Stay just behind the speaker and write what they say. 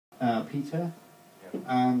PETA,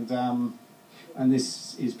 and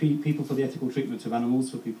this is People for the Ethical Treatment of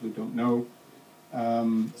Animals, for people who don't know.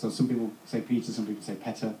 So some people say PETA, some people say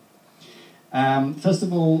PETA. First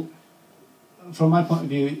of all, from my point of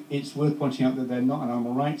view, it's worth pointing out that they're not an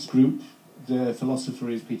animal rights group. The philosopher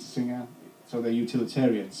is Peter Singer, so they're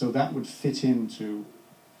utilitarian. So that would fit into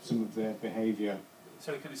some of their behaviour.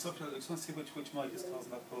 Sorry, can you stop? I just want to see which mic is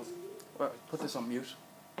causing that pause. Well, put this on mute.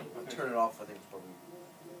 Okay. Turn it off, I think it's probably...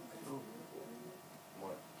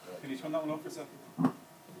 Can you turn that one off for a second?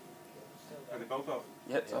 Are they both off?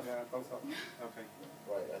 Yeah, it's off. Yeah, both off. Okay.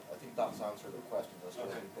 Right, I think that's answered the question. That's why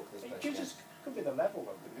we booked this It just could be the level,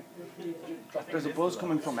 though, couldn't it? There's a buzz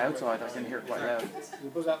coming from outside, I can hear it quite loud. There's a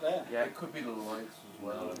buzz out there? Yeah. It could be the lights as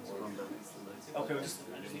well. Okay, well, just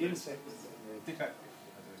the insect. I think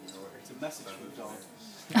it's a message from John.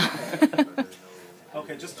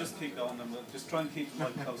 Okay, just keep going, and we'll just try and keep the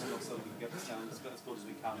mic close enough so we can get the sound as good as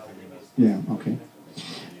we can. Yeah, okay.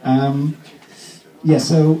 Yeah,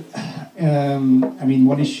 so, I mean,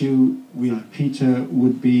 one issue with PETA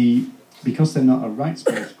would be, because they're not a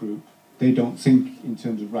rights-based group, they don't think in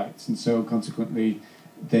terms of rights, and so consequently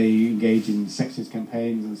they engage in sexist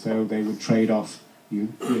campaigns, and so they would trade off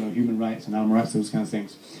you know, human rights and animal rights, those kinds of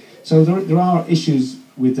things. So there are issues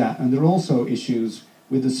with that, and there are also issues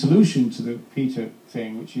with the solution to the PETA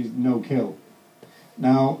thing, which is no-kill.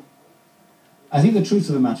 Now, I think the truth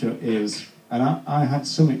of the matter is, and I had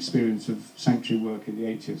some experience of sanctuary work in the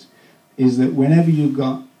 80s, is that whenever you've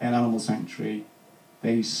got an animal sanctuary,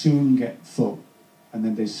 they soon get full, and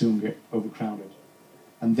then they soon get overcrowded.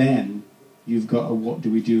 And then you've got a what do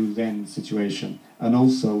we do then situation. And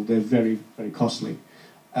also, they're very, very costly.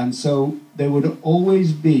 And so there would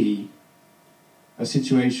always be a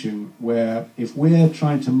situation where if we're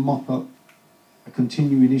trying to mop up a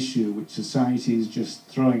continuing issue which society is just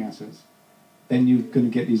throwing at us, then you're going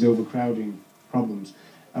to get these overcrowding problems.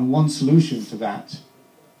 And one solution to that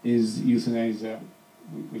is euthanasia,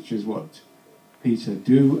 which is what PETA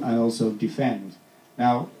do and also defend.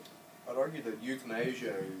 Now, I'd argue that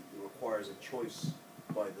euthanasia requires a choice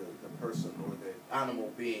by the person or the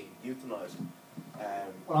animal being euthanized.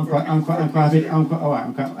 Well, I'm quite happy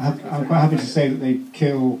to say that they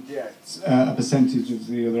kill a percentage of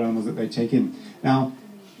the other animals that they take in. Now,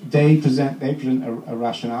 they present a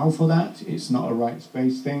rationale for that. It's not a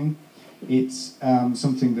rights-based thing. It's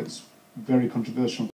something that's very controversial.